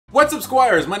What's up,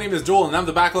 Squires? My name is Joel, and I'm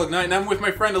the Backlog Knight, and I'm with my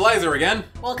friend Eliezer again.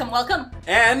 Welcome, welcome.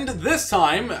 And this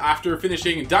time, after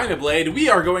finishing Dynablade, we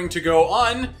are going to go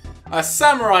on a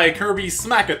Samurai Kirby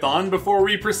Smackathon before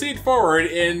we proceed forward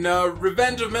in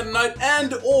Revenge of MetaKnight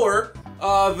and/or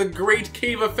the Great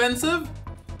Cave Offensive.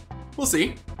 We'll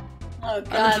see. Oh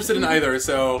god. I'm interested in either,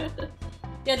 so...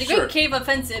 Yeah, the Sure. Great Cave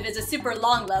Offensive is a super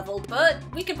long level, but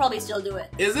we can probably still do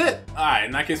it. Is it? Alright,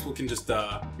 in that case we can just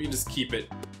keep it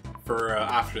for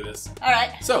after this.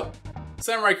 Alright. So,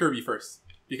 Samurai Kirby first.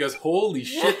 Because holy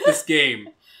shit, this game.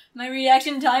 My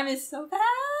reaction time is so bad.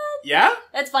 Yeah?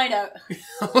 Let's find out.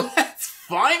 Let's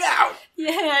find out!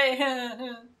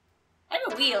 Yeah.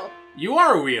 I'm a wheel. You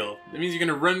are a wheel. That means you're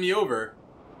gonna run me over.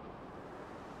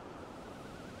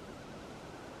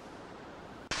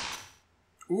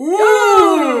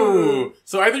 Ooh!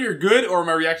 So either you're good or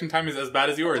my reaction time is as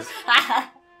bad as yours.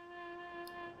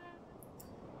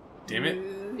 Damn it.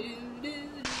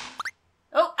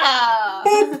 Oh, ah!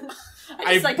 Boop!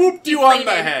 I just, booped you on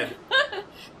the head.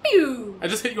 Pew! I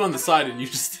just hit you on the side and you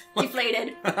just...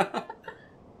 Deflated.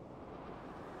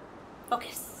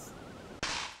 Focus.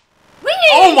 Whee!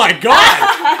 Oh my god!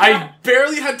 I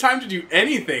barely had time to do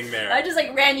anything there. I just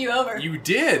like ran you over. You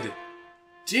did.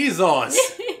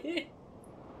 Jesus.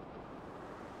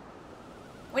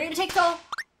 When did it take so?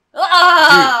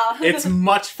 Ah! Dude, it's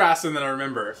much faster than I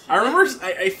remember.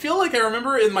 I feel like I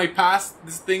remember in my past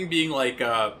this thing being like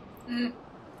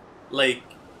like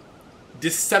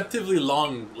deceptively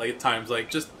long, like at times,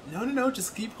 like just no,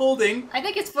 just keep holding. I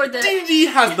think it's for the DD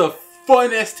has the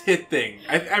funnest hit thing.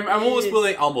 I'm almost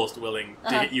willing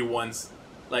to hit you once,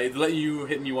 like let you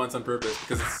hit me once on purpose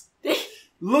because it's.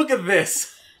 Look at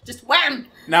this. Just wham.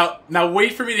 Now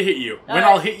wait for me to hit you. When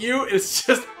I'll hit you, it's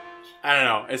just. I don't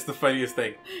know. It's the funniest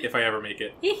thing if I ever make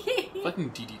it. Fucking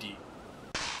DDD.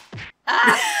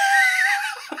 Ah.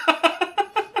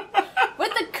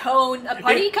 With the cone, a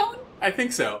party cone? I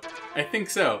think so. I think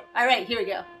so. All right, here we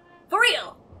go. For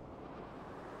real.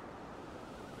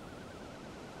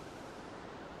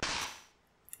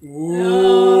 Ooh.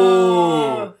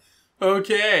 Oh.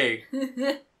 Okay.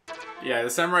 Yeah, the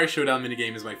Samurai Showdown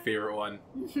minigame is my favorite one.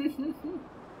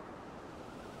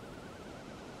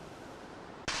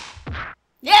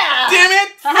 Yeah! Damn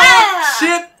it! Fuck!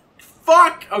 Shit!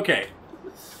 Fuck! Okay.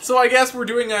 So I guess we're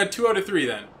doing a 2 out of 3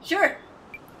 then. Sure.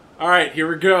 Alright, here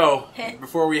we go.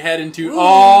 Before we head into... Ooh.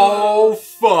 Oh,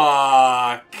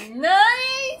 fuck!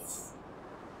 Nice!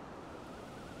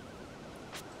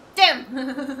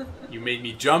 Damn! You made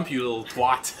me jump, you little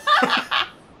twat.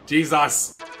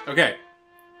 Jesus. Okay.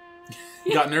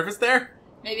 You got nervous there?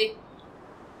 Maybe.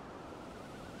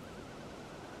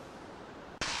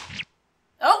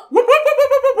 Oh! Whoop, whoop, whoop, whoop,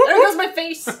 whoop, whoop, There goes my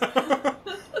face!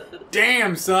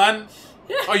 Damn, son!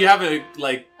 Oh, you have a,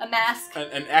 like... A mask.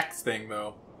 An X thing,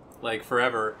 though. Like,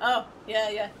 forever. Oh,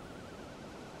 yeah.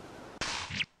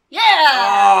 Yeah!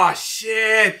 Oh,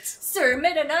 shit! Sir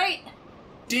MetaKnight!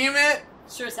 Damn it!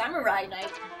 Sir Samurai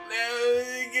Knight.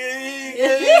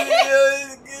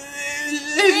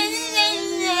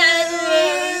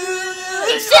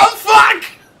 Oh, fuck!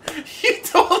 You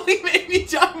totally made me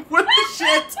jump with the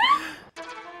shit!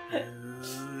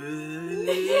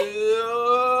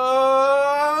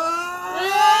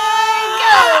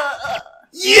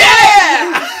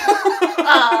 Yeah!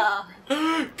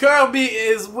 Kirby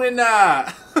is winner!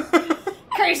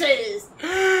 Curses!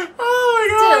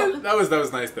 Oh my god! That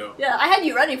was nice though. Yeah, I had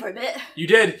you running for a bit. You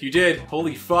did.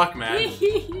 Holy fuck, man.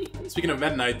 Speaking of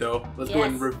MetaKnight though, let's go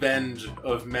in Revenge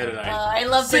of MetaKnight. I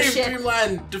love this Save shit.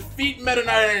 Dreamland! Defeat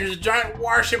MetaKnight and his giant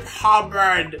warship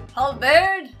halberd!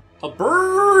 Halberd!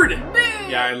 Halberd!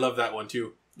 Yeah, I love that one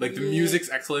too. Like the music's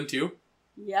excellent too.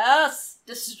 Yes!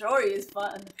 The story is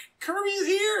fun. Kirby's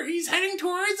here! He's heading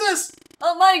towards us!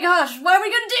 Oh my gosh, what are we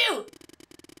gonna do?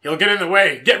 He'll get in the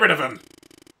way! Get rid of him!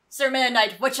 Sir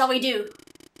MetaKnight, what shall we do?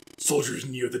 Soldiers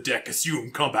near the deck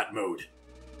assume combat mode.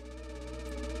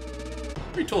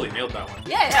 We totally nailed that one.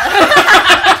 Yeah.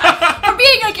 For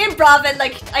being like improv and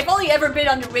like, I've only ever been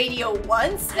on the radio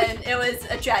once and it was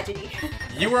a tragedy.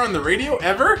 You were on the radio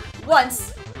ever?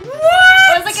 Once. What?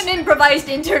 It was like an improvised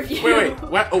interview. Wait,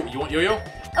 what? Oh, you want yo-yo?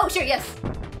 Oh, sure, yes.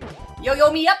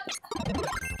 Yo-yo me up.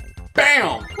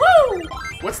 Bam! Woo!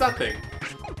 What's that thing?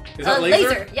 Is that laser?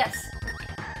 Laser, yes.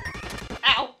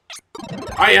 Ow.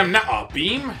 I am now a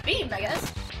beam? Beam, I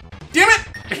guess. Damn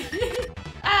it!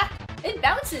 Ah, it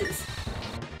bounces.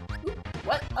 Ooh,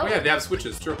 what? Oh yeah, they have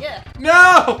switches, true. Yeah.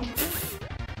 No!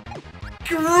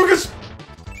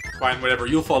 Fine, whatever.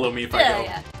 You'll follow me if I go.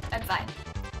 Yeah, I'm fine.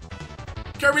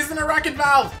 Kirby's in a rocket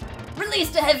valve! Release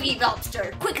the heavy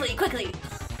lobster! Quickly!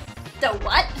 The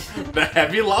what? The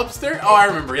heavy lobster? Oh, I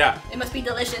remember, yeah. It must be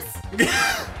delicious.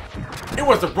 It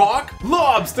was the rock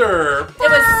lobster! It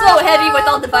was so heavy with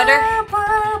all the butter.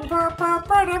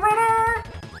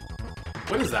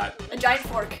 What is that? A giant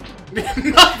fork.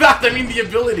 Not that, I mean the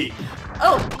ability.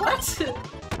 Oh, what?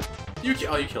 You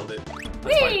killed it. That's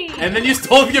Whee! fine. And then you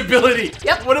stole the ability.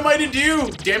 Yep. What am I to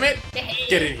do? Damn it.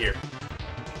 Get in here.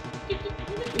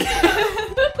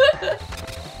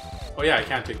 Oh yeah, I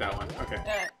can't take that one. Okay.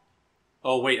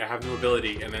 Oh wait, I have no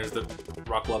ability, and there's the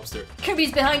rock lobster.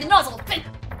 Kirby's behind the nozzle.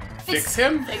 Fix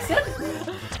him? Fix him?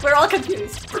 We're all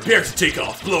confused. Prepare to take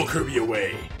off. Blow Kirby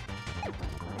away.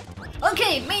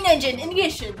 Okay, main engine,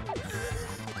 ignition.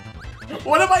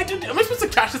 What am I to do? Am I supposed to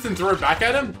catch this and throw it back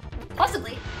at him?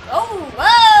 Possibly. Oh,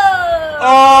 whoa!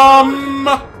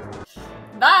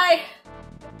 Bye.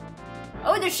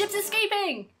 Oh, the ship's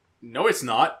escaping. No, it's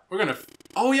not. We're gonna...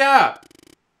 Oh, yeah.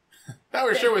 That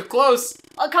was sure was close.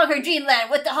 I'll conquer Dreamland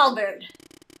with the halberd.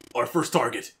 Our first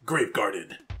target, Grave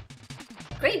Guarded.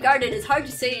 Grave Guarded is hard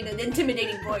to say in an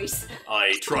intimidating voice.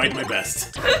 I tried my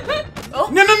best. Oh.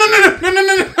 No.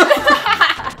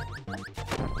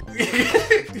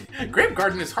 Grave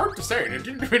Garden is hard to say in an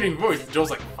intimidating voice.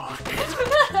 Joel's like, fuck.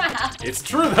 It's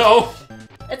true, though.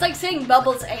 It's like saying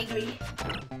bubbles angry.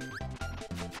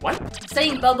 What?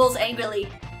 Saying bubbles angrily.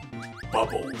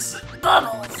 Bubbles.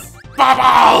 Bubbles!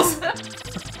 Bubbles!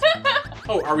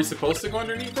 Oh, are we supposed to go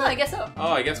underneath Oh, it? I guess so.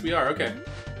 Oh, I guess we are. Okay.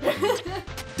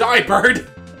 Die, bird!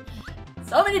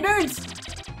 So many birds!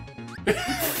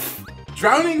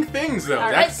 Drowning things, though.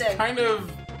 All That's right, then. kind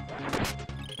of...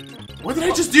 What did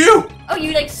I just do? Oh,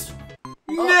 you like...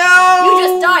 No! You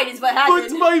just died is what happened.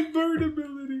 What's my bird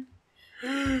ability?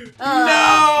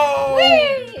 No!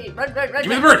 Whee! Run. Give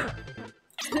me the bird!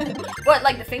 What,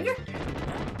 like the finger?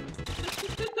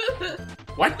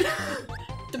 What?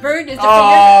 The bird is the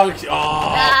Oh, finger?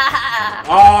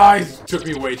 it took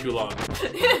me way too long.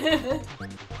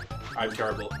 I'm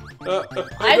terrible.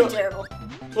 I'm terrible.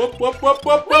 Whoop.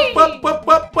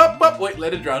 Wait,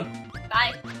 let it drown.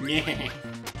 Bye. Yeah.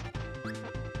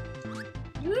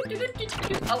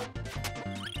 Oh.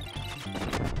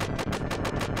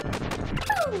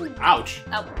 Ouch.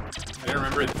 Ow. I didn't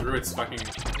remember it threw its fucking...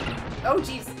 Oh,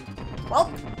 jeez.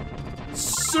 Well,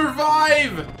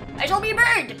 survive! I shall be a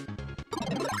bird.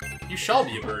 You shall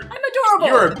be a bird. I'm adorable.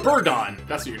 You're a birdon.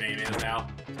 That's what your name is now.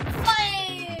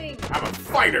 Flying. I'm a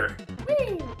fighter.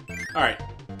 Whee. Alright.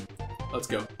 Let's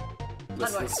go.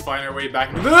 Let's Let's find our way back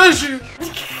into the shoot.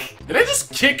 Did I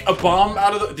just kick a bomb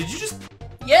out of the... Did you just...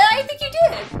 Yeah, I think you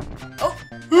did. Oh.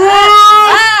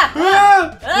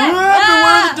 Beware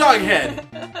the dog head.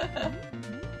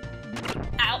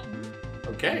 Ow.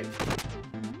 Okay.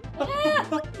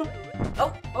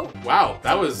 Oh. Wow,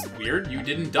 that was weird. You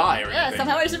didn't die or Yeah, anything.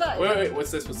 somehow I survived. Wait,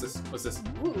 what's this?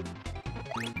 Ooh.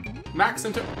 Max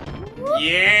into...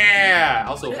 Yeah!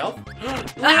 Also health?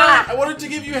 I wanted to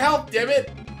give you health, damn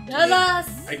it! Alas.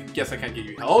 I guess I can't give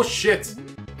you health. Oh, shit!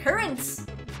 Currents.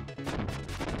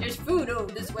 There's food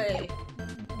this way.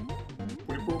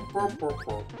 Oh,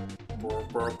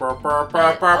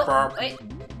 Wait.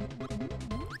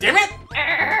 damn it!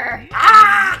 Arr.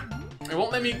 Ah! It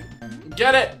won't let me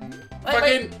get it!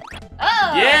 Wait.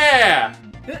 Oh. Yeah!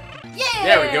 Yeah!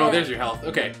 There we go, there's your health.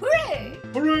 Okay. Hooray!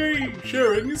 Hooray!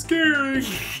 Sharing is caring!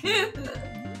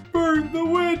 Burn the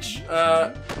witch!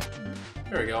 There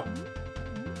we go.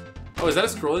 Oh, is that a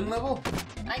scrolling level?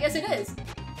 I guess it is.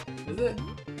 Is it?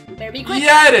 Better be quick.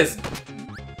 Yeah, it is!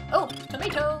 Oh,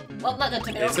 tomato. Well, not a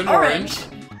tomato. It's an orange.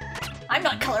 I'm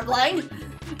not colorblind.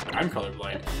 I'm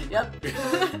colorblind. Yep.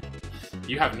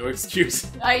 You have no excuse.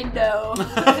 I know.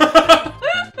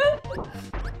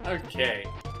 Okay.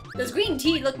 Does green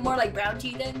tea look more like brown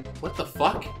tea then? What the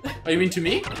fuck? Oh, you mean to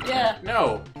me? Yeah.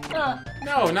 No. Huh.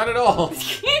 No, not at all.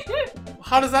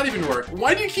 How does that even work?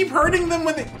 Why do you keep hurting them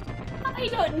when they... I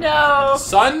don't know.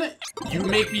 Son, you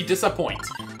make me disappoint.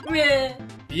 Meh.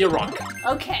 Be a rock.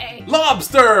 Okay.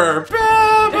 Lobster!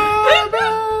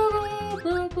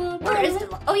 Where is the...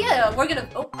 Oh yeah, we're gonna...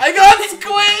 Oh. I got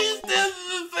squeezed in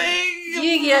the thing!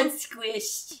 You get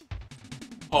squished.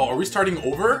 Oh, are we starting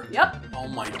over? Yep. Oh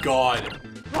my god.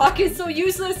 Rock is so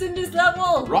useless in this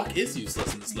level. Rock is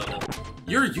useless in this level.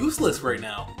 You're useless right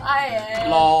now. I am.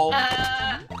 Lol. Well,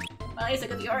 at least I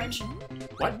got the orange.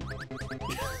 What?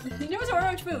 There was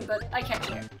orange food, but I can't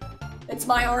share. It's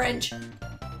my orange.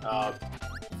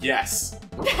 Yes.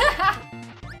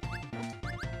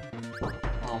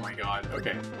 Oh my god,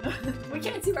 okay. We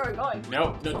can't see where we're going.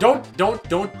 No,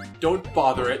 don't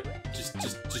bother it.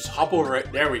 Just hop over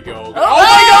it. There we go. Oh, Oh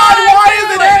my god, why is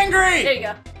it angry? There you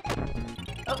go.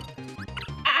 Oh.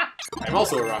 Ah. I'm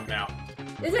also a rock now.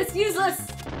 This is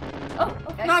useless. Oh,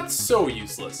 okay. Not so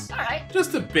useless. Alright.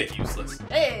 Just a bit useless.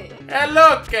 Hey. Hey,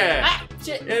 look! Ah,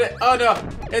 shit. Oh no,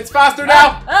 it's faster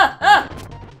now!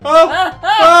 Oh!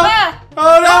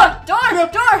 Oh no!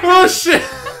 Door! Oh shit!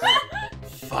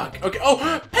 Fuck. Okay.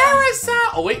 Oh, parasol!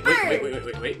 Oh wait.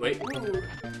 Ooh.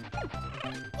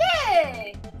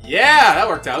 Yay! Yeah, that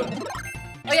worked out.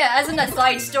 Oh yeah, as an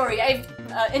aside story, I've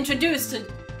introduced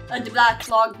the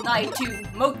Backlog Night to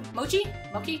Mochi?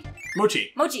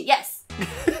 Mochi, yes.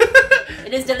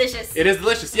 It is delicious. It is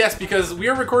delicious, yes, because we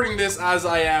are recording this as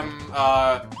I am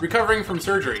recovering from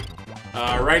surgery.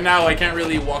 Right now, I can't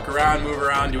really walk around, move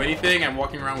around, do anything. I'm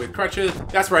walking around with crutches.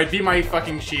 That's right, be my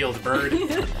fucking shield, bird.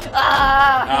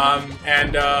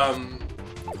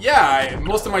 Yeah,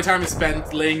 most of my time is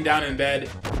spent laying down in bed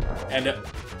and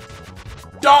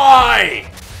die!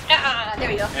 There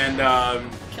we go. And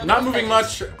not moving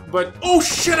much, but oh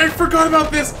shit, I forgot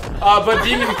about this! But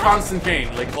being in constant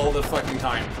pain, like all the fucking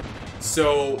time.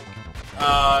 So,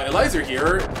 Eliezer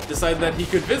here decided that he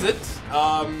could visit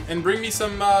and bring me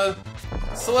some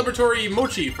celebratory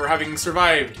mochi for having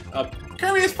survived.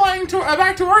 Kirby is flying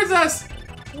back towards us!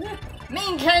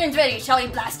 Main cannon's ready, shall we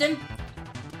blast him?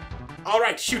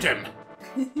 Alright, shoot him!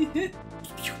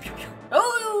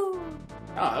 Oh!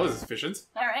 Oh, that was efficient.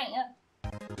 Alright, yeah.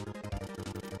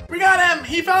 We got him!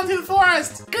 He fell into the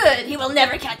forest! Good, he will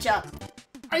never catch up.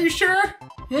 Are you sure?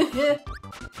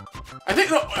 I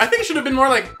think it should have been more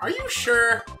like, are you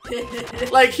sure?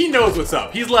 Like, he knows what's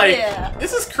up. He's like, yeah.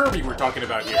 This is Kirby we're talking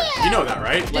about here. Yeah. You know that,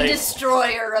 right? The Like,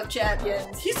 destroyer of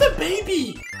champions. he's a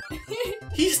baby!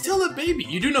 He's still a baby.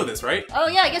 You do know this, right? Oh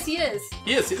yeah, I guess he is.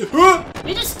 He is.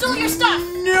 He just stole your stuff!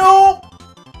 No!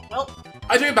 Well,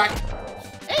 I take it back.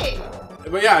 hey!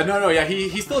 But yeah, no, yeah,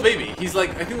 he's still a baby. He's like,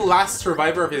 I think the last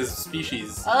survivor of his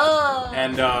species. Oh.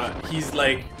 And he's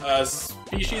like a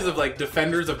species of like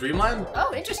defenders of Dreamland.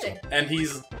 Oh, interesting. And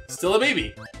he's still a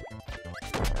baby.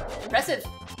 Impressive.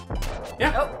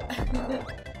 Yeah. Oh.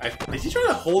 Did he try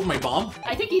to hold my bomb?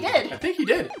 I think he did. I think he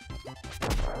did.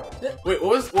 Wait,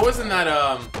 what was in that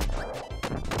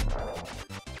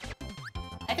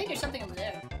I think there's something over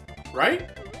there. Right?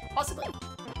 Possibly.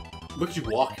 Look at you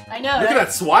walk. I know. Look right? at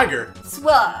that swagger.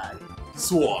 Swag.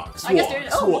 Swag. I guess there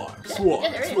is. Oh, Swag.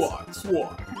 yeah, there is.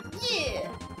 Swag. Yeah.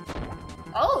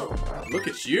 Oh. Look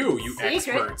at you, you Secret.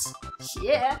 experts.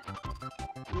 Yeah.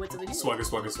 What's over here? Swagger.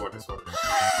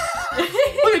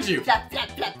 Look at you. Flap, flap,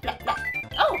 flap, flap, flap.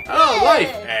 Oh. Oh, yeah.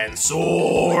 life and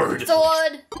sword.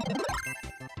 Sword.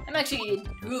 I'm actually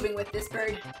grooving with this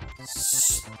bird.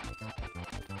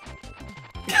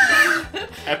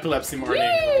 Epilepsy morning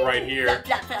right here.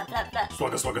 Flap, flap, flap, flap, flap.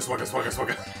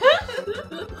 Swagger.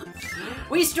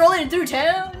 We strolling through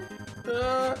town.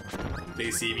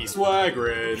 They see me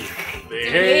swaggering. They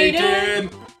Hate hating.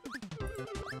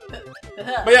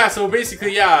 But yeah, so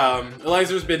basically, yeah,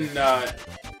 Eliezer's been,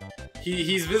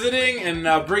 he's visiting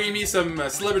and bringing me some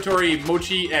celebratory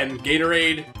mochi and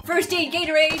Gatorade. First aid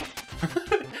Gatorade.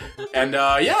 And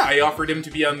yeah, I offered him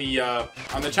to be on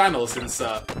the channel since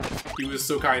he was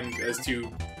so kind as to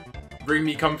bring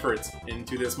me comfort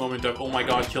into this moment of, oh my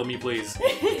god, kill me please.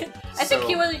 I think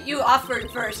you offered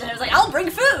first, and I was like, I'll bring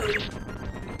food.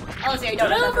 Honestly, I don't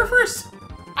Did I remember. offer first?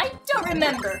 I don't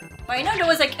remember, but I know there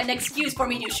was like an excuse for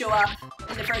me to show up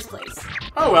in the first place.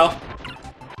 Oh well.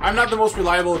 I'm not the most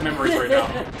reliable of memories right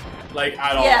now. Like,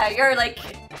 at all. Yeah, your leg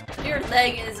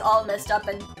is all messed up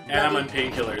and I'm on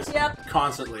painkillers. Yep.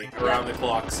 Constantly, around the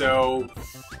clock, so...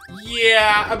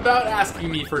 Yeah, about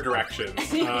asking me for directions.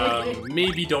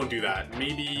 Maybe don't do that.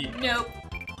 Maybe... Nope.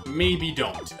 Maybe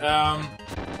don't.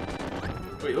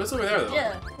 Wait, what's over there, though?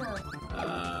 Yeah.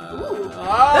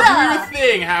 Oh, do your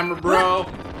thing, Hammer Bro!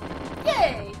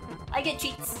 Yay! I get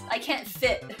cheats. I can't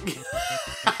fit.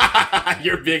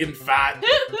 You're big and fat.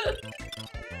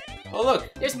 Oh,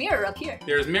 look. There's Mirror up here.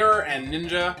 There's Mirror and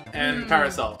Ninja and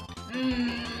Parasol.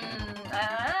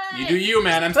 You do you,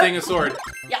 man. I'm staying a sword.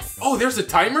 Yes. Oh, there's a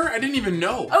timer? I didn't even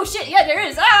know. Oh shit, yeah, there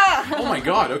is. Ah! Oh my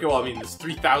god. Okay, well, I mean, it's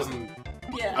 3,000...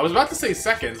 Yeah. I was about to say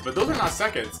seconds, but those are not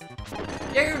seconds.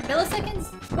 They're milliseconds?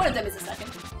 One of them is a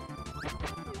second.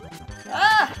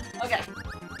 Ah! Okay.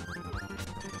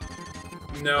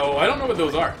 No, I don't know what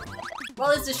those are.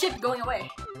 Well, it's the ship going away.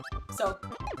 So,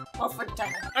 all for the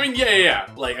timer. I mean, yeah.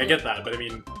 Like, I get that, but I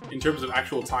mean, in terms of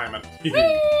actual time,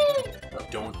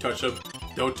 Don't touch him.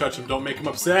 Don't touch him. Don't make him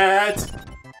upset.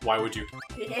 Why would you?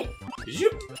 Did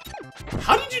you?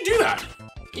 How did you do that?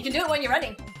 You can do it when you're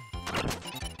running.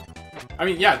 I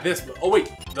mean, yeah, this. Oh wait,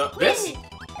 this?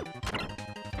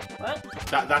 What?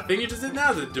 That thing you just did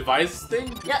now, the device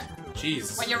thing? Yeah.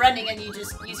 Jeez. When you're running and you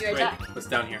just use your attack. What's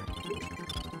down here?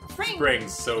 Spring.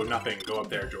 Springs, so nothing. Go up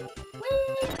there, Joel.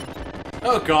 Whee!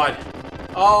 Oh god.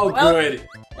 Oh, well, good.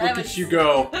 Look at you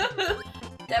go.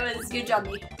 That was good job,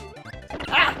 me.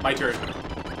 Ah! My turn.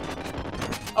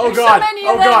 Oh There's god. so many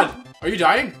Oh of them. god. Are you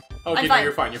dying? Okay, I'm no, fine.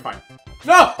 you're fine. You're fine.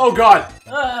 No! Oh god.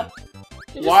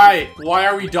 Just- Why? Why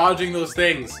are we dodging those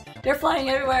things? They're flying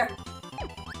everywhere.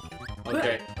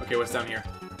 Okay. Okay, what's down here?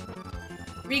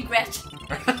 Regret.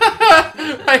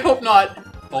 I hope not.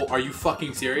 Oh, are you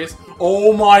fucking serious?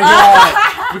 Oh my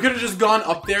god! We could have just gone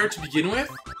up there to begin with?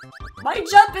 My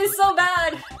jump is so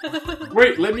bad.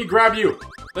 Wait, let me grab you.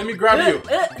 Let me grab you.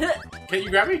 Can't you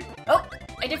grab me? Oh,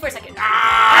 I did for a second.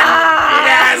 Ah!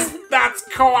 Yes! That's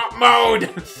co-op mode!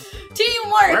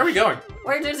 Teamwork! Where are we going?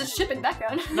 Where there's a ship in the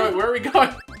background. No, where are we going?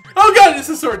 Oh god, it's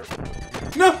a sword!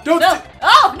 No, don't! No!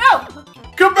 Oh, no!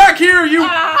 Come back here, you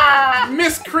Ah!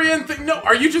 miscreant thing! No,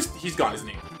 are you just... He's gone, isn't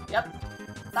he? Yep.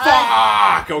 Bye.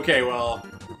 Fuck! Okay, well...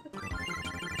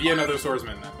 Be another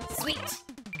swordsman, then. Sweet.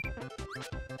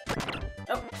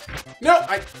 Oh. No,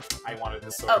 I wanted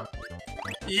this sword.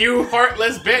 Oh. You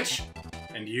heartless bitch!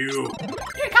 And you...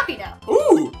 You're a copy now.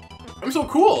 Ooh! I'm so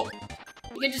cool!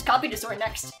 You can just copy the sword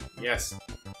next. Yes.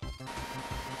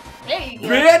 There you go.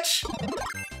 Bitch!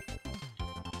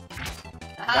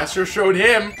 Aha. That sure showed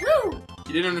him. Woo!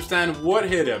 He didn't understand what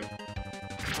hit him.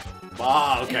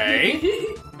 Ah, okay.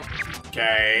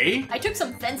 Okay. I took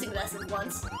some fencing lessons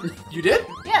once. You did?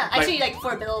 Yeah, actually, like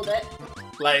for a little bit.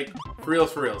 Like, for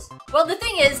reals, for reals. Well, the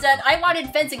thing is that I wanted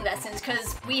fencing lessons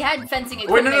because we had fencing Wait,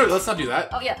 equipment. no, let's not do that.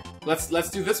 Oh, yeah. Let's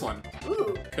do this one.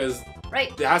 Ooh. Because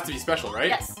Right. it has to be special, right?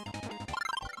 Yes.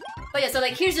 But yeah, so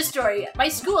like, here's the story. My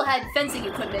school had fencing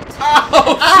equipment.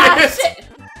 Oh, Shit!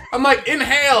 I'm like,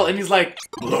 inhale! And he's like,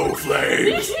 blow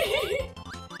flames!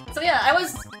 So yeah, I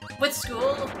was with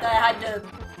school that had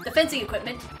the fencing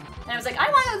equipment. And I was like, I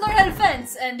want to learn how to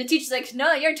fence. And the teacher's like,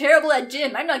 no, you're terrible at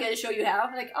gym. I'm not going to show you how.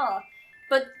 I'm like, oh.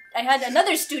 But I had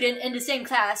another student in the same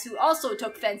class who also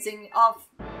took fencing off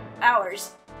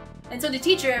hours. And so the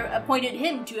teacher appointed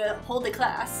him to hold the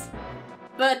class.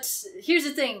 But here's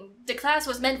the thing, the class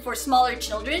was meant for smaller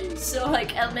children, so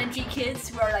like elementary kids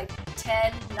who are like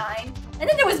 10, 9. And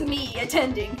then there was me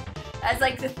attending as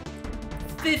like the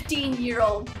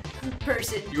 15-year-old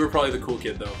person. You were probably the cool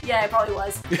kid, though. Yeah, I probably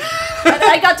was. But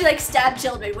I got to like stab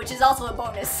children, which is also a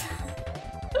bonus.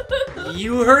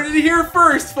 You heard it here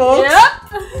first, folks!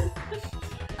 Yep!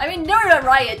 I mean, there were a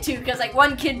riot too, because like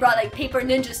one kid brought like paper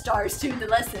ninja stars to the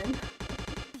lesson.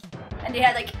 And they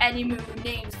had like anime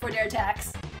names for their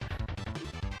attacks.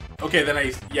 Okay, then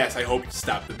I hope you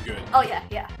stabbed them good. Oh yeah,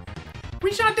 yeah.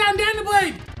 We shot down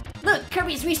Blade! Look,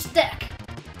 Kirby's reached the deck.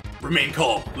 Remain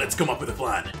calm. Let's come up with a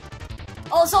plan.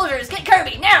 All soldiers, get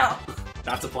Kirby, now!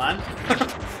 That's a plan?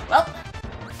 Well,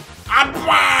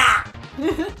 Abba!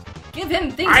 give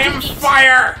him things I to am eat.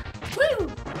 fire! Woo!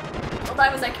 Well,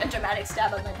 that was like a dramatic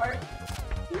stab on my part.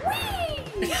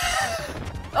 Whee!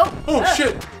 Oh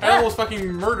shit! I almost fucking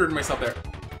murdered myself there.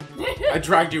 I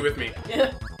dragged you with me.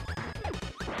 Yeah.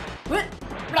 What?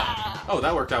 Blah. Oh,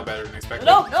 that worked out better than expected.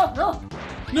 No, no, no,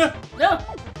 No! no.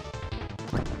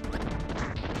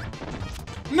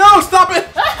 No! Stop it!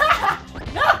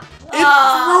 No! It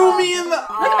threw me in the...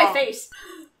 Look at my face.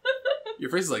 Your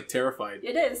face is like terrified.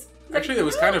 It is. It's Actually, that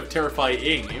was kind of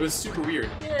terrifying. It was super weird.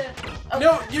 Yeah. Oh,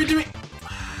 No, you're doing...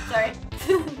 sorry.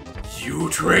 You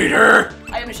traitor!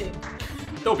 I am ashamed.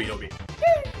 Don't be.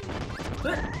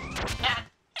 Ah.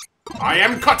 I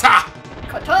am Kata!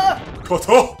 Kata!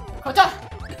 Koto! Kata!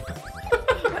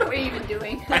 What are we even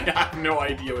doing? I have no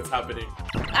idea what's happening.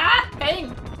 Ah!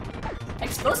 Pain!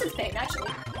 Explosive pain,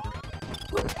 actually.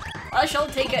 I shall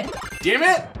take it. Damn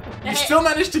it! You still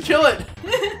managed to kill it!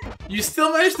 You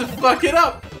still managed to fuck it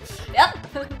up! Yep.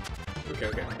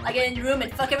 Okay. I get in the room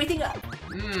and fuck everything up.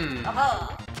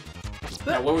 Aha.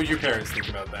 Now, what would your parents think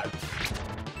about that?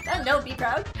 I don't know, be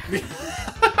proud.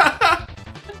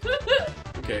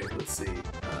 Okay, let's see.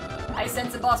 I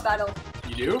sense a boss battle.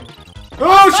 You do?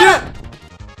 Oh shit!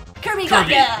 Kirby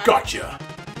Kirby, gotcha! gotcha!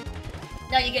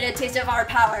 Now you get a taste of our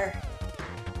power.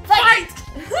 Fight!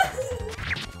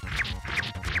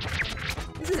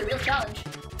 This is a real challenge.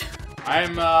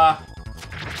 I'm,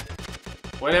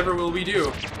 whatever will we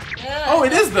do? Yeah. Oh,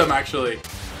 it is them, actually!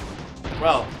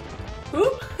 Well,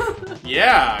 Who?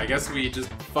 yeah, I guess we just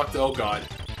fucked. Oh god.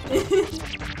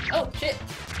 Oh, shit.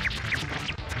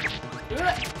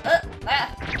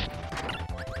 Ah.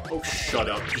 Oh, shut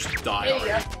up. Just die There you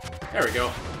already. go. There we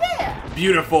go. Yeah!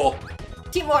 Beautiful.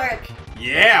 Teamwork!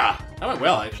 Yeah! That went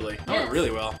well, actually. That went Yes.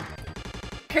 really well.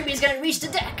 Kirby's gonna reach the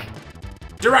deck!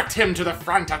 Direct him to the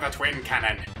front of the twin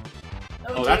cannon.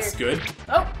 Oh, dear. that's good.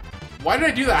 Oh! Why did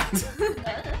I do that?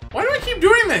 Why do I keep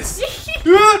doing this?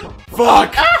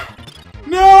 Fuck! Ah!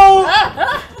 No!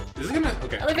 Ah! Is it gonna...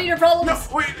 Okay. Elevator problems.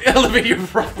 No, wait. Elevator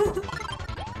problem.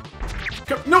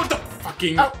 No, the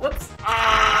fucking... Oh, whoops.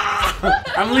 Ah!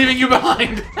 I'm leaving you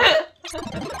behind.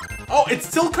 Oh, it's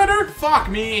Tilt Cutter? Fuck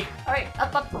me. Alright,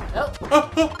 up. Oh.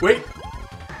 Oh, wait.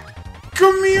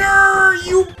 Come here,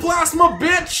 you plasma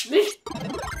bitch!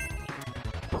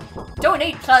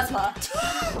 Donate plasma.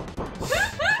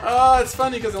 It's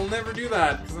funny because I'll never do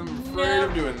that because I'm afraid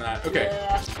of doing that. Okay.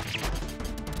 Yeah.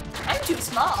 I'm too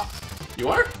small. You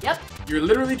are? Yep. You're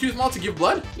literally too small to give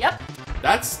blood? Yep.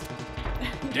 That's...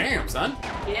 Damn, son.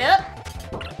 Yep.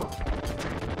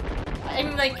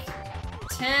 I'm like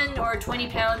 10 or 20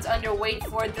 pounds underweight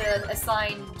for the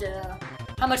assigned,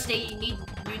 how much they need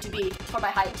you to be for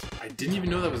my height. I didn't even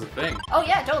know that was a thing. Oh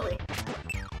yeah, totally.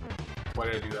 Why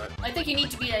did I do that? I think you need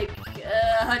to be like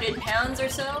 100 pounds or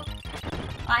so.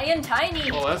 I am tiny.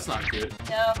 Oh, that's not good.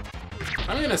 No.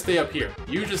 I'm gonna stay up here.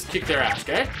 You just kick their ass,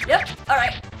 okay? Yep.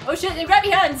 Alright. Oh shit, they grab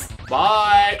your hands.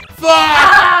 Bye. Fuck!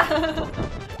 Ah!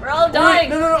 We're all dying.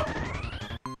 Wait, no.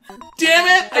 Damn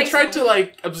it! I tried to,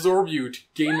 like, absorb you to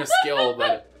gain a skill,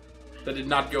 but that did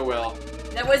not go well.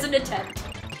 That was an attempt.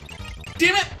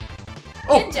 Damn it!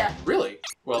 Oh, Ninja. Really?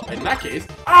 Well, in that case...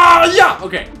 Ah, yeah!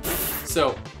 Okay.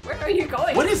 So... Where are you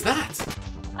going? What is that?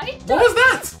 What was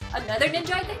that? Another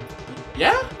ninja, I think?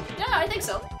 Yeah? Yeah, I think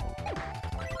so.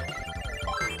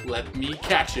 Let me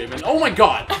catch him and... Oh my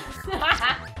god!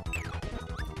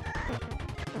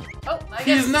 Oh, I guess.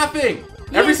 He's nothing!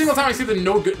 Every single time I see the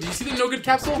no good... Do you see the no good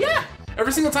capsule? Yeah!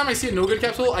 Every single time I see a no good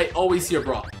capsule, I always see a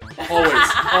bra.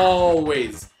 Always.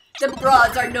 Always. The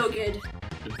bras are no good.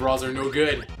 The bras are no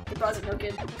good. The bras are no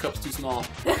good. Cup's too small.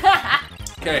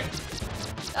 Okay.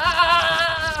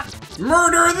 Ah!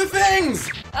 Murder the things!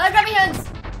 Grab your hands!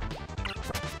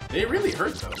 They really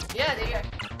hurt though. Yeah, there you go.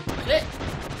 Shit.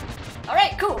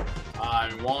 Alright, cool.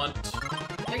 I want...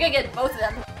 You're gonna get both of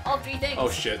them. All three things. Oh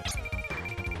shit.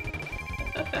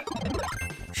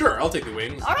 Sure, I'll take the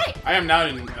wings. Alright. I am now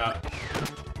in...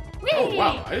 Oh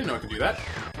wow, I didn't know I could do that.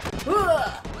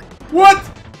 What?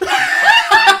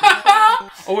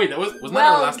 Oh wait, wasn't that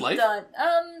our last life? Done.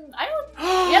 I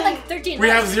don't... We had like 13 We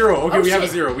have 0. Okay, oh, we have a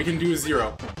shit. 0. We can do a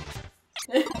 0.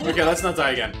 Okay, let's not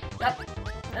die again. Yep.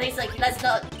 At least, like, let's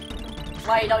not...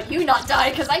 Why don't you not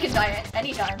die? Because I can die at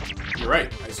any time. You're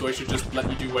right. So I should just let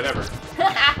you do whatever.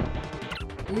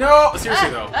 No!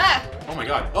 Seriously though. Oh my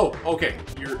god. Oh, okay.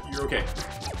 You're okay.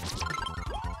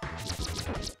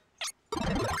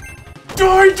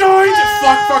 Die!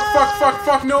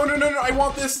 Fuck! No! I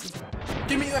want this!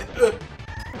 Give me that!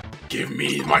 Give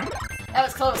me my... That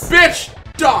was close. Bitch!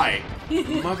 Die!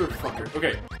 Motherfucker.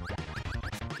 Okay.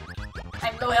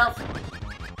 I'm low health.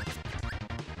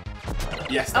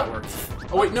 Yes, that worked.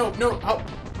 Oh wait, no! Oh.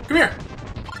 Come here!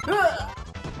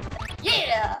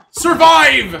 Yeah!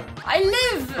 Survive! I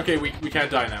live! Okay, we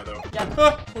can't die now though. Yep.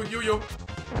 Oh, yo.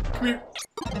 Come here.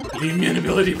 Leave me an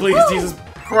ability, please. Woo! Jesus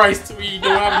Christ, we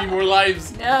don't have any more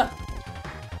lives. No.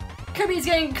 Kirby's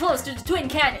getting close to the twin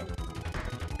cannon.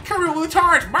 Kirby will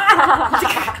charge! I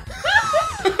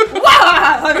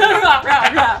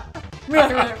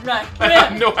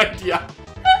have no idea.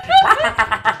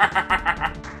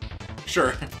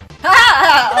 Sure.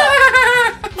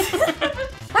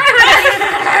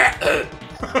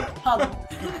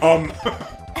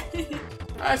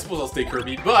 I suppose I'll stay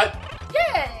Kirby, but...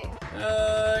 Yay!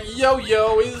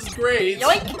 Yo-yo is great.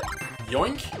 Yoink!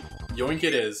 Yoink? Yoink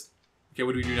it is. Okay,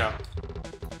 what do we do now?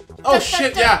 Oh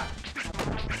shit, yeah!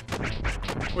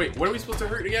 Wait, what are we supposed to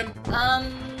hurt again?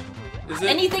 Is it...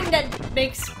 anything that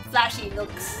makes flashy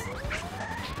looks.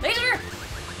 Laser!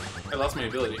 I lost my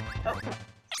ability. Oh.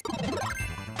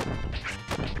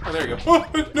 Oh, there you go. Oh,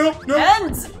 no!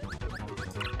 Hands!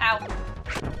 Ow.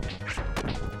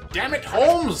 Damn it,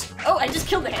 Holmes! Oh, I just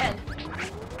killed the hand.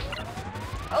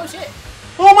 Oh shit.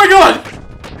 Oh my god!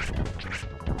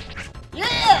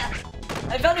 Yeah!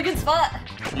 I found a good spot.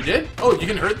 You did? Oh, you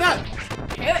can hurt that?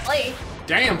 Apparently.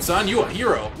 Damn, son, you a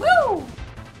hero. Woo!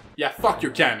 Yeah, fuck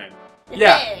your cannon.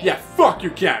 Yeah, fuck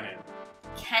your cannon.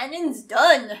 Cannon's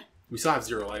done. We still have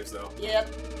 0 lives, though.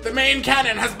 Yep. The main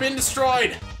cannon has been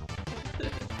destroyed!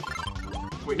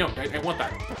 Wait, no, I want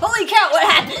that. Holy cow, what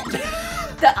happened?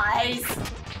 The eyes.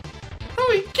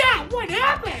 Holy cow, what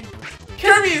happened?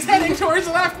 Kirby is heading towards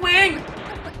the left wing!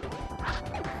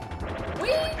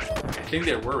 Whee! I think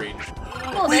they're worried.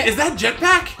 Oh, wait, is that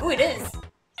jetpack? Oh, it is.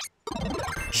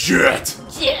 Jet!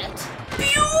 Jet.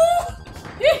 Pew!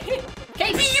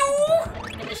 Okay.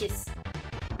 Pew! Delicious.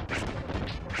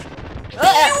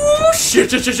 Pew!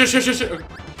 Shit! Okay.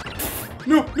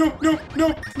 No!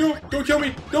 Don't kill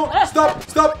me! Don't! Stop,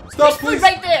 There's food please!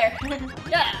 right there.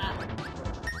 Yeah.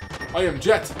 I am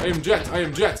Jet. I am Jet. I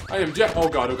am Jet. I am Jet. Oh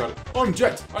god, oh god. I'm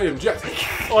Jet. I am Jet.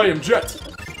 I am Jet.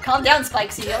 Calm down,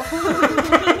 Spike Seal.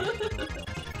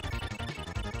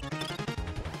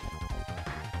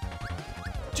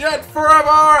 Jet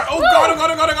forever! Oh god, oh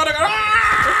god, oh god, oh god, oh god!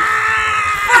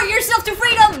 Ah! Fire yourself to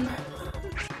freedom!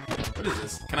 What is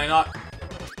this? Can I not?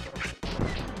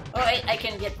 Oh wait, I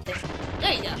can get the thing.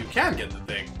 There you go. You can get the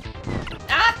thing.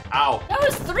 Ah! Ow. That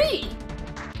was 3!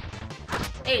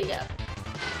 There you go.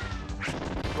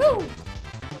 Woo!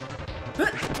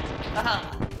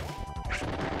 Aha!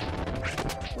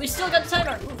 We still got the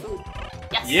timer. Ooh.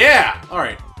 Yes! Yeah!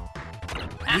 Alright.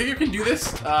 You think you can do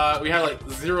this? We have like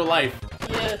 0 life.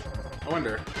 Yeah. I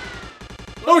wonder.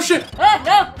 Oh shit! Ah,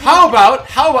 no! How about,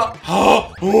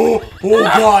 oh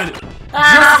god!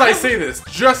 Just as I say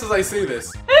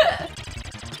this,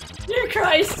 Dear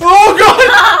Christ! Oh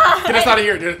god! Get us out of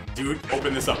here, dude.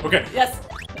 Open this up. Okay. Yes.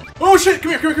 Oh shit!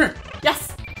 Come here.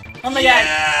 Yes. Oh my god.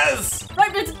 Yes!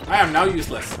 Right, it's... I am now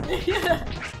useless.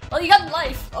 Well, you got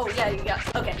life. Oh yeah, you got.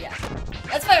 Okay, yeah.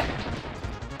 That's fair.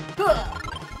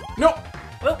 Nope.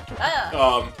 Whoop.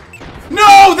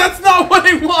 No! That's not what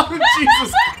I wanted!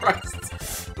 Jesus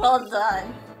Christ. Well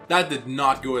done. That did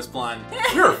not go as planned.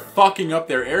 We were fucking up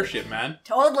their airship, man.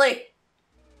 Totally.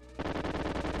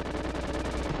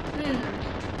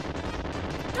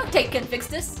 Don't take can fix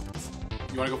this.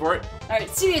 You wanna go for it? Alright,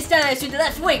 serious damage to the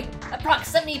left wing. Approx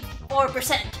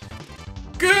 74%.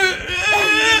 Good.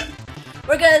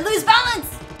 We're gonna lose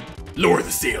balance! Lower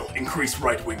the sail. Increase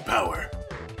right wing power.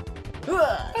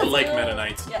 I like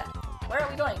MetaKnight. Yeah. Where are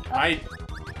we going? Oh. I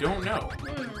don't know.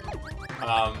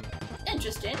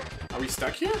 Interesting. Are we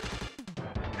stuck here?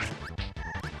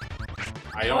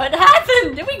 I don't. What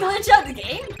happened? Did we glitch out the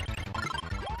game?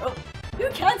 Oh, you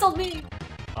canceled me.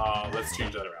 Let's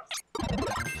change that around.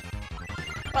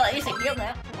 Well, at least I can heal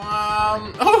now.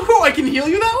 Oh, I can heal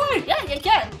you that way? Yeah, you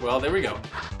can. Well, there we go.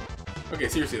 Okay,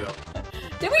 seriously though.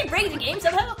 Did we break the game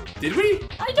somehow? Did we?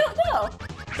 I don't know.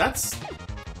 That's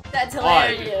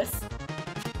hilarious.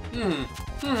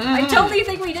 I totally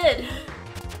think we did.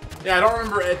 Yeah, I don't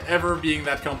remember it ever being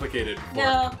that complicated before.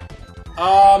 No.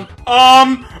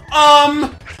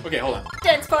 Okay, hold on.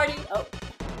 Dance party. Oh.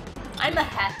 I'm a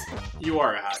hat. You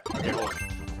are a hat. Okay, hold on.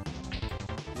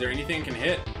 Is there anything I can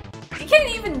hit? You can't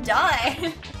even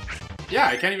die. Yeah,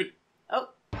 I can't even... Oh.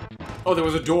 Oh, there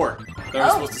was a door that I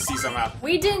was supposed to see somehow.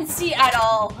 We didn't see at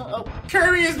all. Oh.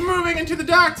 Kirby is moving into the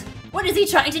duct! What is he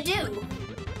trying to do?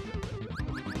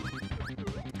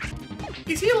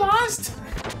 Is he lost?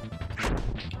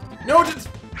 No, just...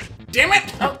 Damn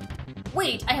it! Oh.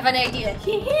 Wait, I have an idea.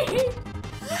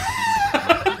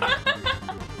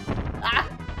 Ah.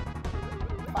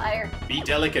 Fire. Be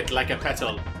delicate like a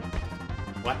petal.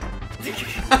 What?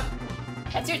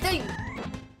 That's your thing.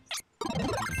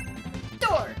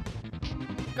 Door.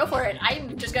 Go for it.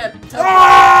 I'm just gonna.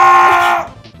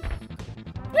 Ah!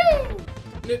 Woo!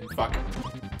 Fuck.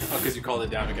 Oh, because you called it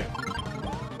down again.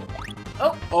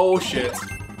 Oh. Oh shit.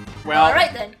 Well. All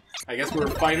right then. I guess we're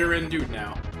fighter and dude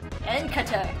now. And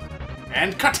kata.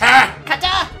 And kata!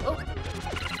 Kata. Oh.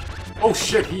 Oh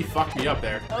shit, he fucked me up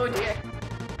there. Oh dear.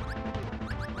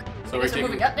 So we're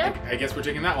moving up there? I guess we're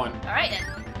taking that one. All right then.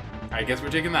 I guess we're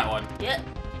taking that one. Yeah.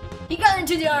 He got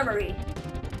into the armory.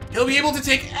 He'll be able to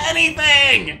take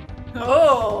anything!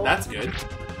 Oh. That's good.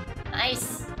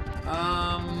 Nice.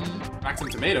 Maxim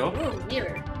tomato. Ooh,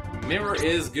 mirror. Mirror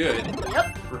is good.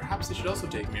 Yep. Perhaps I should also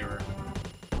take mirror.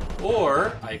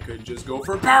 Or I could just go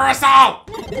for parasol!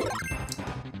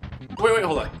 Wait,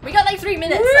 hold on. We got like 3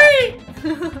 minutes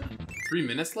left. 3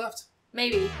 minutes left?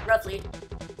 Maybe, roughly.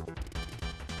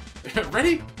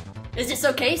 Ready? Is this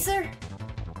okay, sir?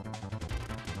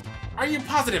 Are you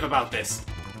positive about this?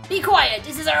 Be quiet,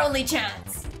 this is our only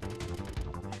chance.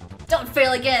 Don't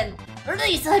fail again.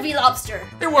 Release Heavy Lobster.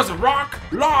 It was Rock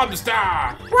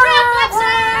Lobster!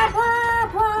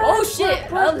 Oh shit,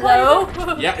 hello.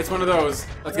 Yeah, it's one of those.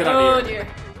 Let's get out of here.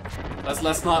 Oh dear.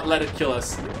 Let's not let it kill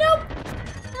us. Nope.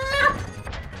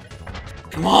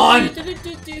 Come on! Get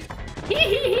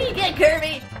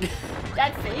Kirby.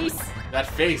 That face. That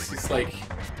face is like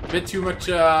a bit too much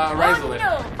arousal Oh in.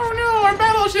 no. Oh no, our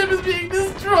battleship is being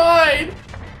destroyed!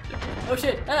 Oh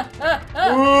shit.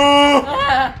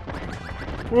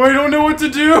 Oh, I don't know what to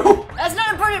do! That's not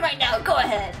important right now. Go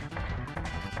ahead.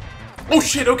 Oh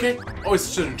shit, okay. Oh, it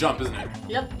shouldn't jump, isn't it?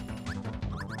 Yep.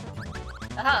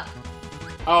 Aha.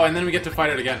 Oh, and then we get to fight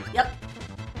it again. Yep.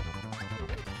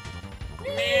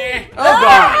 Oh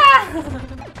god!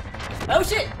 Oh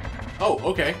shit. Oh,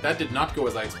 okay. That did not go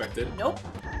as I expected. Nope.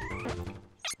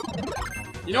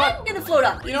 You know what? I'm gonna float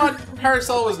up. You know what?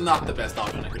 Parasol was not the best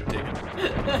option I could have taken.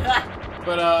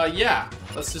 But, yeah.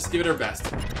 Let's just give it our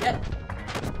best. Yep.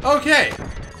 Okay.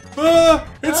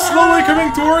 It's slowly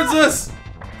coming towards us.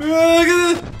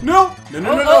 No,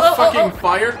 fucking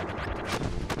fire.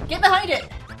 Get behind it.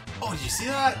 Oh, did you see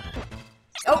that?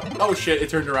 Oh. Oh shit, it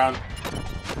turned around.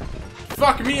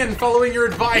 Fuck me and following your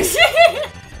advice.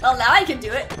 Well, now I can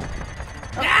do it.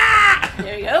 Oh. Ah!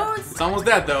 There he goes. It's almost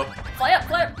dead though. Fly up,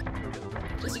 fly up.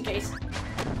 Just in case.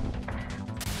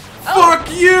 Oh.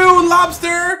 Fuck you,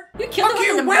 Lobster! You killed him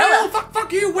with an Whale! umbrella.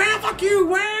 Fuck you, whale! Fuck you,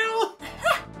 whale!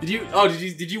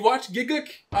 Did you watch Giguk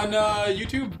on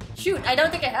YouTube? Shoot, I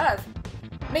don't think I have.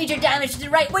 Major damage to the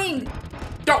right wing.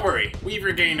 Don't worry, we've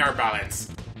regained our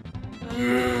balance.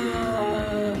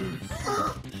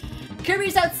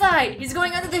 Kirby's outside. He's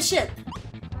going under the ship.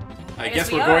 I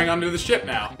guess we're going under the ship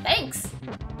now. Thanks.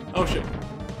 Oh shit.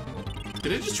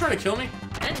 Did it just try to kill me?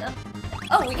 I don't know.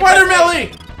 Oh, we can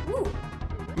Watermelon! Ooh.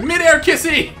 Mid-air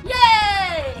kissy!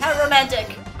 Yay! How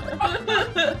romantic.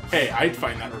 Hey, I'd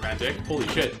find that romantic. Holy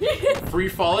shit. Free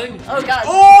falling? Oh god.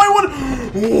 Oh, I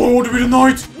want to be the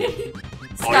knight!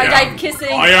 Skydive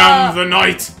kissing. I am the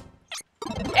knight!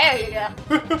 There you go.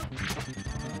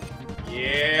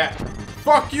 Yeah.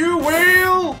 Fuck you,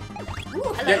 whale!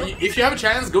 Ooh, hello. Yeah, if you have a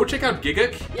chance, go check out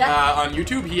Giguk on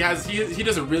YouTube. He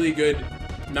does a really good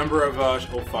number of oh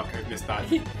fuck, I missed that.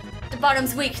 The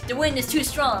bottom's weak. The wind is too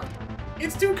strong.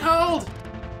 It's too cold.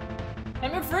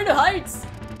 I'm afraid of heights.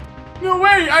 No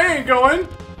way, I ain't going.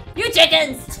 You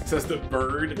chickens! Says the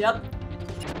bird. Yep.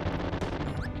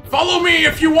 Follow me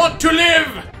if you want to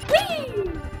live.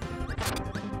 Whee!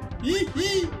 Yee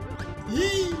yee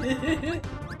yee.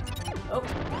 Oh.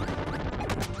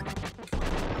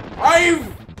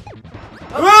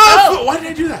 Why did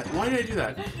I do that? Why did I do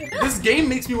that? This game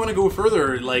makes me want to go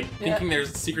further, like thinking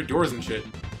there's secret doors and shit.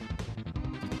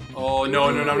 Oh no,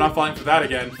 I'm not falling for that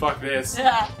again. Fuck this.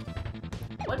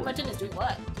 What button is doing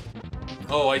what?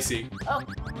 Oh, I see. Oh.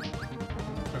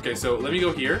 Okay, so let me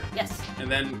go here. Yes.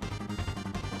 And then.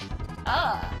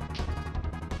 Ah.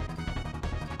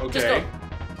 Okay. Just go.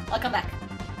 I'll come back.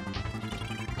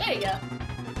 There you go.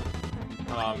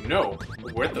 No.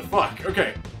 What the fuck?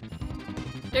 Okay.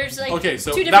 There's like okay,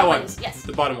 so two that different one. ways. Yes.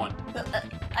 The bottom one.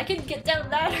 I can get down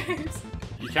ladders.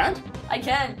 You can't? I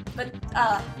can, but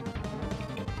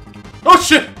Oh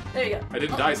shit! there you go. I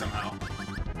didn't die somehow.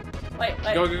 Wait.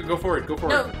 Go forward. Go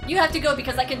forward. No, you have to go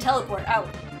because I can teleport out.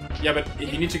 Yeah, but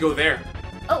you need to go there.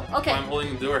 Oh, okay. While I'm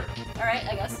holding the door. All right,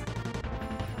 I guess.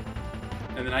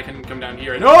 And then I can come down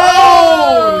here and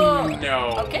oh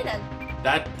no! Okay then.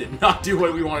 That did not do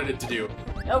what we wanted it to do.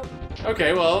 Nope.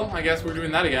 Okay, well, I guess we're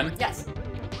doing that again. Yes.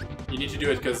 You need to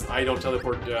do it because I don't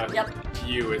teleport to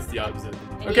you. It's the opposite.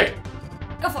 Okay.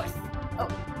 Go forth. Oh.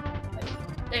 Wait.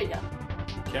 There you go.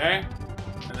 Okay.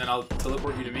 And then I'll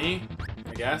teleport you to me,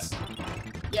 I guess.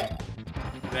 Yeah.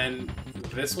 Then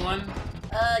this one.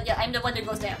 Yeah, I'm the one that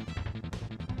goes down.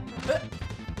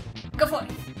 Go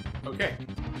forth. Okay.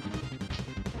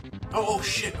 Oh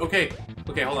shit. Okay.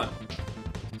 Okay, hold on.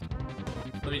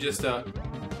 Let me just there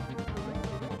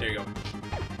you go.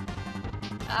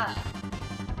 Ah.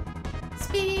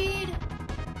 Speed.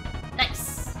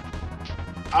 Nice.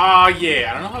 Ah, yeah.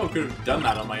 I don't know how I could have done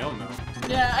that on my own though.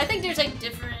 Yeah, I think there's like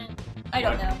different. I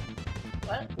don't know.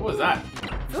 What? What was that?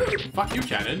 Food. Fuck you,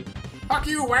 Cannon. Fuck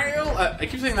you, whale! I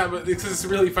keep saying that, but this is a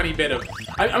really funny bit of...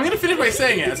 I'm gonna finish by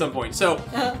saying it at some point. So,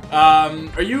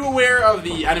 are you aware of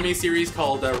the anime series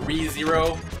called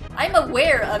Re:Zero? I'm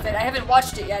aware of it. I haven't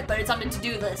watched it yet, but it's on the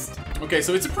to-do list. Okay,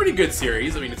 so it's a pretty good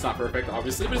series. I mean, it's not perfect,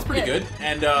 obviously, but it's pretty good.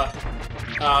 And,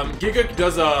 Giguk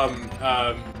does,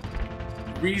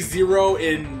 Re:Zero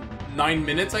in 9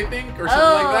 minutes, I think, or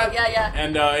something like that. Yeah.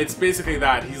 And, it's basically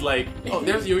that. He's like, oh,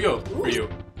 there's Yo-Yo for you.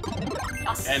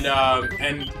 Yes.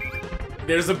 And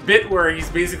there's a bit where he's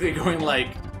basically going like,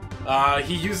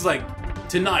 he uses like,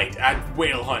 tonight at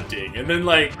whale hunting, and then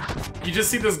like, you just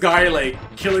see this guy like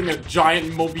killing a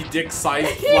giant Moby Dick sized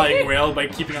flying whale by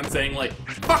keeping on saying like,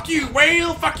 fuck you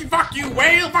whale, fuck you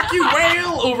whale, fuck you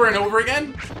whale, over and over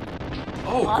again.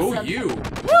 Oh, awesome. Go you.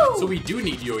 Woo! So we do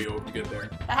need Yo-Yo to get there.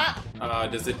 Aha.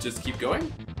 Does it just keep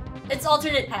going? It's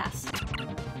alternate paths.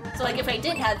 So like if I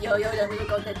didn't have Yo-Yo, then we would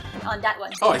go on that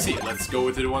one. Oh, I see. Let's go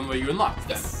with the one where you unlocked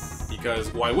then. Yes.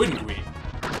 Because why wouldn't we?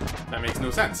 That makes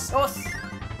no sense.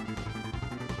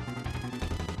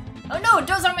 Oh no,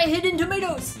 those are my hidden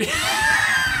tomatoes!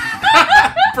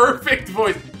 Perfect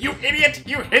voice! You idiot!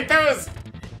 You hit those!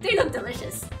 They look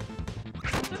delicious.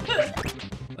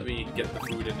 Let me get the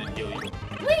food and then heal you.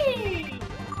 Whee!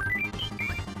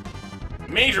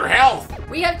 Major health!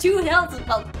 We have 2 health,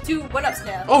 well, 2 one-ups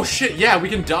now. Oh shit, yeah, we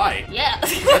can die. Yeah.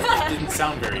 That didn't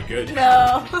sound very good.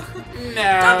 No.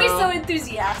 No. Don't be so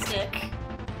enthusiastic.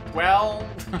 Well...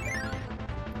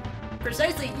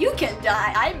 Precisely, you can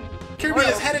die. I'm... Kirby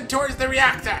is headed towards the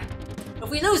reactor! If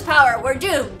we lose power, we're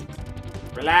doomed.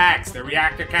 Relax, the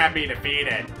reactor can't be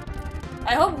defeated.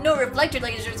 I hope no reflector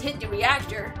lasers hit the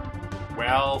reactor.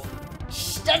 Well...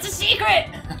 Shh, that's a secret!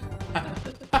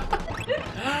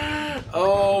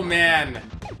 Oh, man.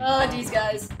 Oh, these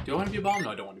guys. Do I want to be a bomb?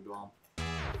 No, I don't want to be a bomb.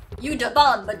 You da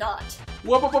bomb, but not.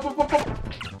 Whoop, whoop, whoop, whoop, whoop.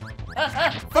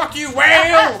 Fuck you,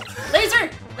 whale! Laser!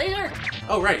 Laser!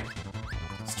 Oh, right.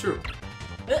 It's true.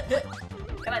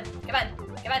 Come on, come on,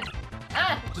 come on.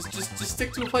 Ah! Just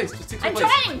stick to a place. Just stick to a I'm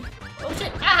place. trying! Oh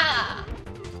shit! Ah!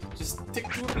 Just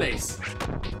stick to a place.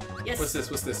 Yes. What's this?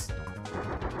 What's this?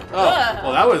 Oh,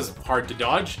 well, that was hard to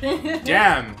dodge.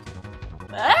 Damn.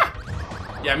 Ah!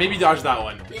 Yeah, maybe dodge that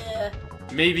one. Yeah.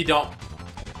 Maybe don't.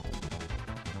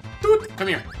 Doot. Come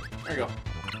here. There you go.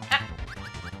 Ah.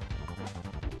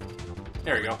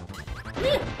 There we go.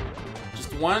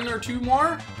 Just one or two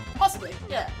more? Possibly,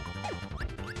 yeah.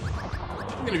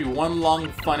 It's gonna be one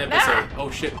long fun episode. Oh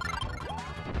shit.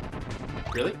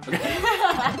 Really? Okay.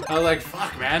 I was like,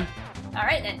 fuck, man.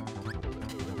 Alright then.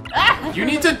 Ah! You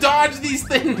need to dodge these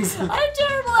things. I'm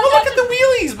terrible at Oh, look at the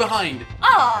wheelies behind.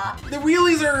 Ah! The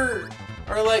wheelies are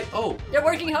like, oh. They're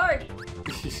working hard.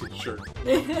 Sure.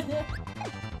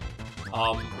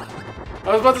 I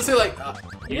was about to say like,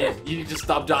 you need to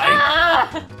stop dying.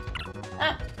 Ah!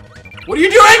 Ah! What are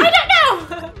you doing? I don't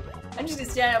know! I'm just gonna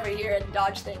stand over here and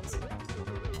dodge things.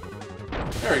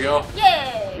 There we go.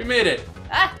 Yay! We made it.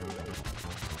 Ah!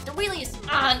 The wheelies!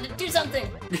 Ah, do something!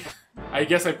 I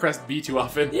guess I pressed B too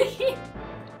often. The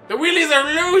wheelies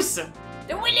are loose!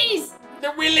 The wheelies! The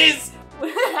wheelies!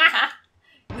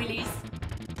 Wheelies.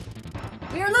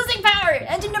 We are losing power!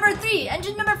 Engine number 3!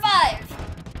 Engine number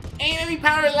 5! Ain't any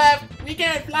power left! We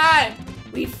can't fly!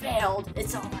 We failed.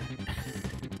 It's over.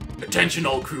 Attention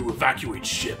all crew, evacuate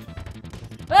ship.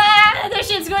 Ah! The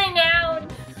ship's going down!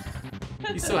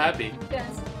 He's so happy.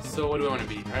 Yes. So what do I want to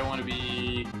be? I want to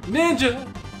be... Ninja!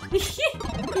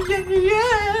 Yeah,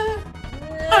 yeah!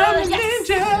 I'm a yes.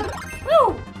 ninja!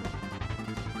 Woo!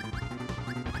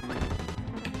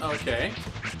 Okay.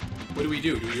 What do we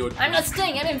do? Do we go... I'm not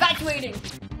staying, I'm evacuating!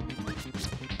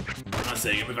 I'm not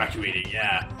saying I'm evacuating,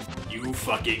 yeah. You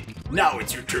fucking... Now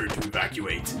it's your turn to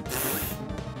evacuate.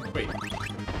 Wait.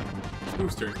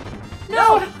 Whose turn?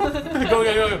 No!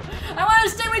 Go. I want to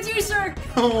stay with you, sir!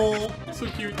 Oh, so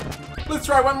cute. Let's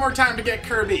try one more time to get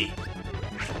Kirby.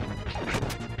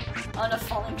 On a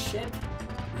falling ship.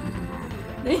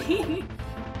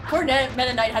 Poor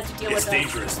MetaKnight has to deal with It's us.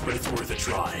 dangerous, but it's worth a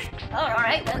try. Oh,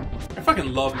 alright then. I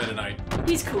fucking love MetaKnight.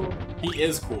 He's cool. He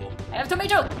is cool. I have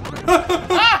tomato!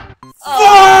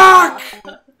 Ah!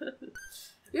 Fuck!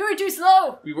 We were too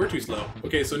slow! We were too slow.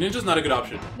 Okay, so Ninja's not a good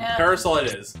option. No. Parasol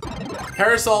it is.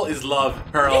 Parasol is love.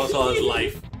 Parasol is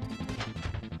life.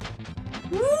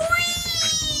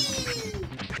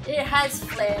 It has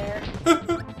flair.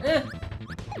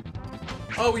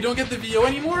 Oh, we don't get the VO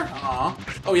anymore? Aw.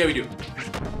 Oh, yeah, we do.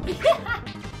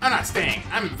 I'm not staying.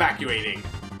 I'm evacuating.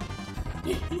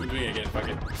 I'm doing it again. Fuck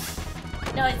it.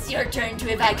 Now it's your turn to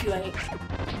evacuate.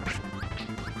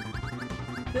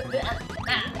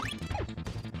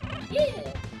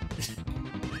 Yeah.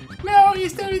 No, you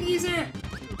started Eliezer.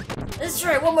 Let's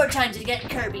try it one more time to get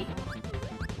Kirby.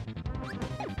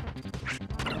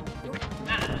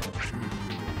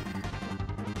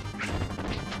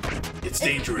 It's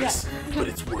dangerous, but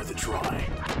it's worth a try.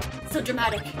 So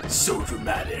dramatic. So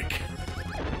dramatic.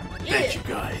 Yeah. Thank you,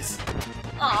 guys.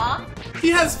 Aw. He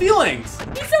has feelings.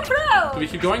 He's so proud. Do we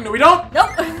keep going? No, we don't. Nope.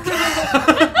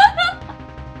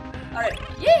 Alright.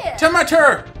 Yeah.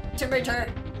 Tomato. Tomato.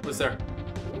 What's there?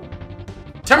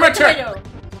 Tomato. Tomato.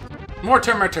 More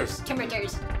tomatoes.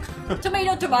 Tomatoes.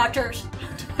 Tomato tomatoes.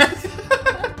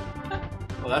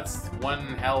 Well, that's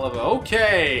one hell of a...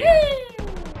 Okay. Yay.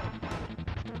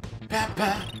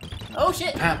 Papa. Oh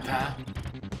shit. Papa.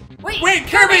 Wait,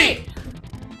 Kirby!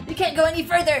 You can't go any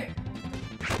further.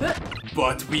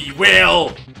 But we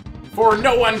will! For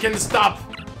no one can stop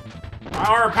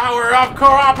our power of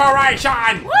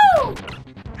cooperation! Woo!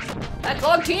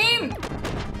 Backlog team!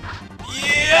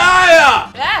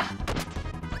 Yeah! Yeah!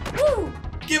 Woo!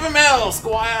 Give him hell,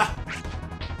 Squire!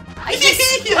 I I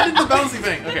did the bouncy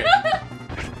thing. Okay.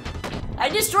 I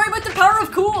destroyed with the power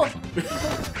of cool!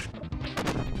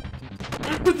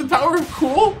 With the power of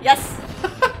cool? Yes!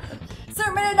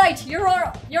 Sir MetaKnight, you're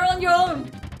on your own!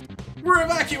 We're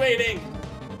evacuating!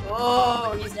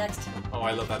 Oh, he's next. Oh,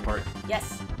 I love that part.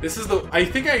 Yes. This is the... I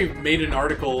think I made an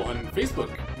article on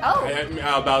Facebook Oh.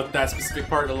 about that specific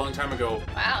part a long time ago.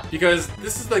 Wow. Because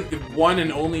this is like the one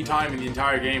and only time in the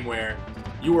entire game where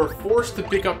you are forced to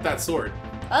pick up that sword.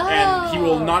 And he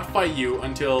will not fight you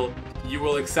until you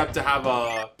will accept to have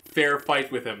a fair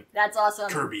fight with him. That's awesome.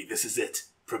 Kirby, this is it.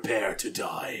 Prepare to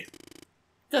die.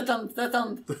 The thump.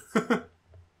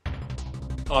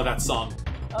 Oh, that song.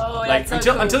 Oh, like, that's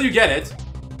so cool. until you get it,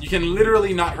 you can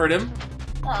literally not hurt him.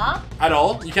 At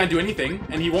all. You can't do anything,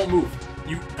 and he won't move.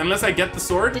 Unless I get the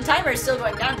sword. The timer is still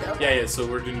going down, though. Yeah, so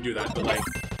we're gonna do that. But like,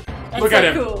 that's look so at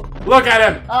him. Cool. Look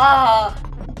at him. I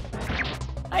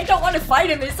don't want to fight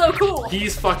him. It's so cool.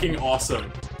 He's fucking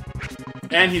awesome,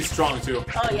 and he's strong too.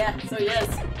 Oh yeah, so he is.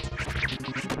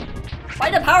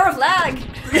 By the power of lag.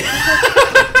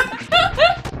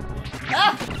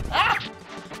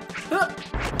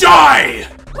 Die!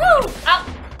 Woo! Ow!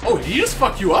 Oh, did he just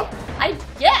fuck you up?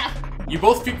 Yeah. You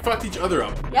both fucked each other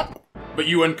up. Yep. But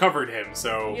you uncovered him,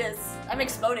 so. Yes, I'm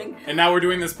exploding. And now we're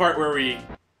doing this part where we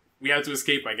have to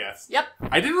escape, I guess. Yep.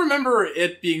 I didn't remember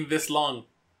it being this long.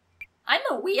 I'm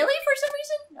a wheelie for some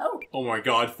reason? Oh. Oh my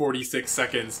god, 46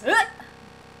 seconds.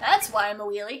 That's why I'm a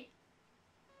wheelie.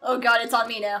 Oh god, it's on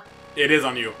me now. It is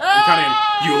on you. I'm counting.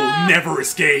 You'll never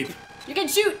escape. You can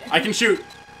shoot. I can shoot.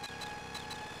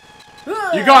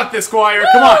 You got this, Squire.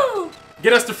 Come on.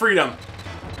 Get us to freedom.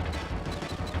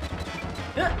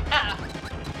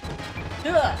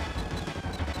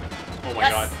 Oh my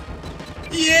god.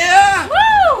 Yeah!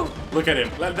 Woo! Look at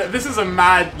him. This is a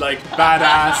mad, like,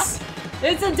 badass.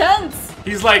 It's intense.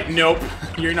 He's like, nope,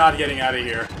 you're not getting out of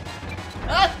here.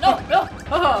 No.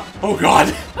 Oh god.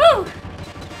 Woo!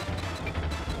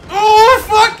 Oh,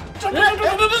 fuck!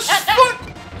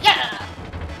 Yeah!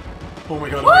 Oh my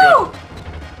god, oh my god.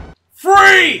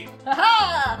 Free!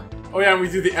 Haha! Oh yeah, and we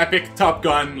do the epic Top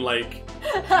Gun, like,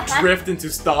 drift into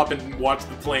stop and watch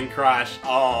the plane crash.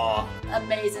 Oh.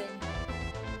 Amazing.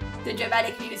 The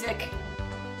dramatic music.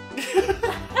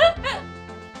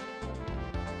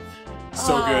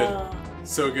 So good.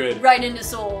 So good. Right in the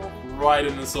soul. Right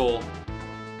in the soul.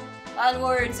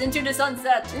 Onwards into the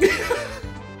sunset.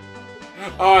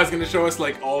 Oh, it's gonna show us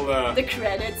like all the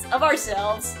credits of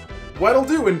ourselves. What'll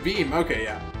do in Beam. Okay,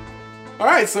 yeah.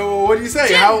 Alright, so what do you say?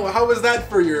 Jim. How was that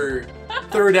for your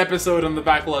third episode on the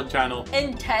Backlog channel?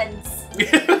 Intense.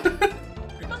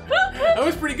 That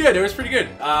was pretty good. It was pretty good.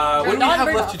 What do we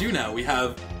have left to do now? We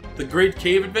have the Great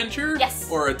Cave Adventure?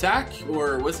 Yes. Or Attack?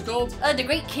 Or what's it called? The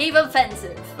Great Cave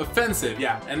Offensive. Offensive,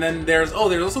 yeah. And then there's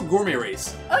also Gourmet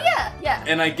Race. Oh yeah, yeah.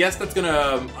 And I guess that's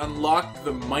gonna unlock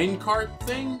the minecart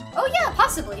thing? Oh yeah,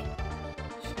 possibly.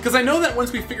 Because I know that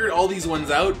once we figured all these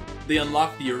ones out, they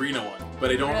unlock the arena one.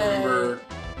 But I don't remember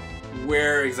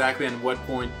where exactly and what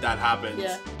point that happens.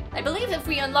 Yeah. I believe if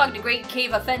we unlock the Great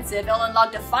Cave Offensive, it'll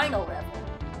unlock the final level.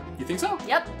 You think so?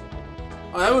 Yep.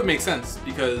 Oh, that would make sense,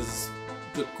 because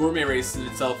the Gourmet Race in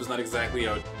itself is not exactly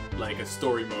a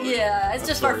story mode. Yeah, it's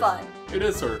just for fun. It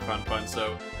is sort of fun,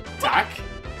 so... Attack?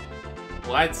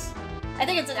 What? I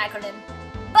think it's an acronym.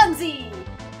 Bunsy!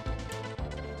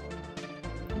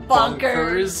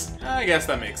 Bonkers. I guess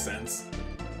that makes sense.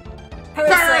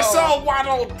 Parasol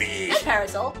Waddle Dee! And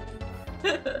Parasol.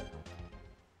 Hey,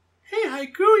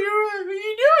 Haiku, what are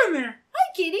you doing there?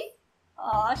 Hi, kitty.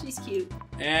 Aw, she's cute.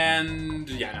 And...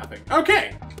 yeah, nothing.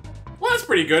 Okay! Well, that's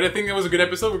pretty good. I think that was a good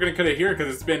episode. We're gonna cut it here,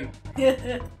 because it's been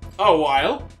a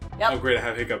while. Yep. Oh, great, I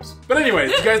have hiccups. But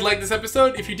anyways, if you guys liked this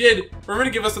episode, if you did, remember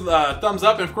to give us a thumbs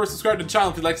up, and of course, subscribe to the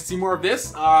channel if you'd like to see more of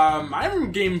this.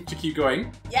 I'm game to keep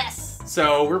going. Yes.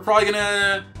 So, we're probably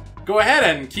gonna go ahead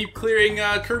and keep clearing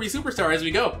Kirby Superstar as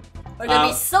we go. We're gonna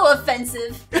be so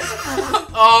offensive.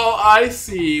 Oh, I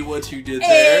see what you did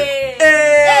Hey.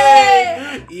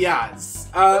 there. Hey. Yes.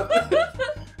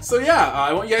 So yeah,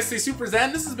 I want you guys to say Super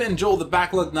Zen. This has been Joel the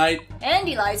Backlog Knight. And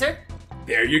Eliezer.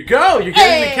 There you go. You're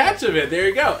getting Hey. the catch of it. There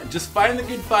you go. Just find the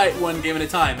good fight one game at a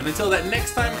time. And until that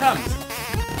next time comes,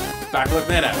 Backlog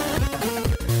Knight out.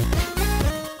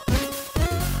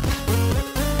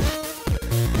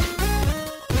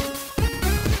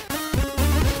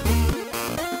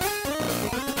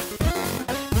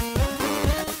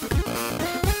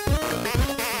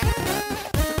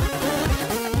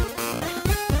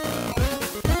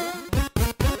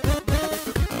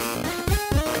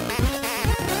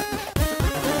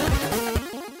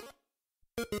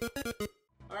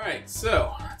 Alright,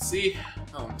 so, let's see.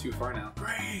 Oh, I'm too far now.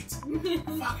 Great!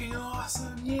 Fucking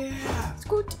awesome, yeah! It's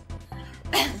good.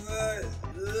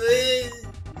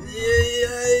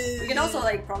 We can also,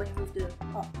 probably move the...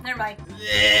 Oh, never mind.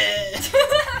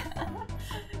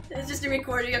 It's just a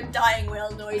recording of dying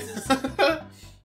whale noises.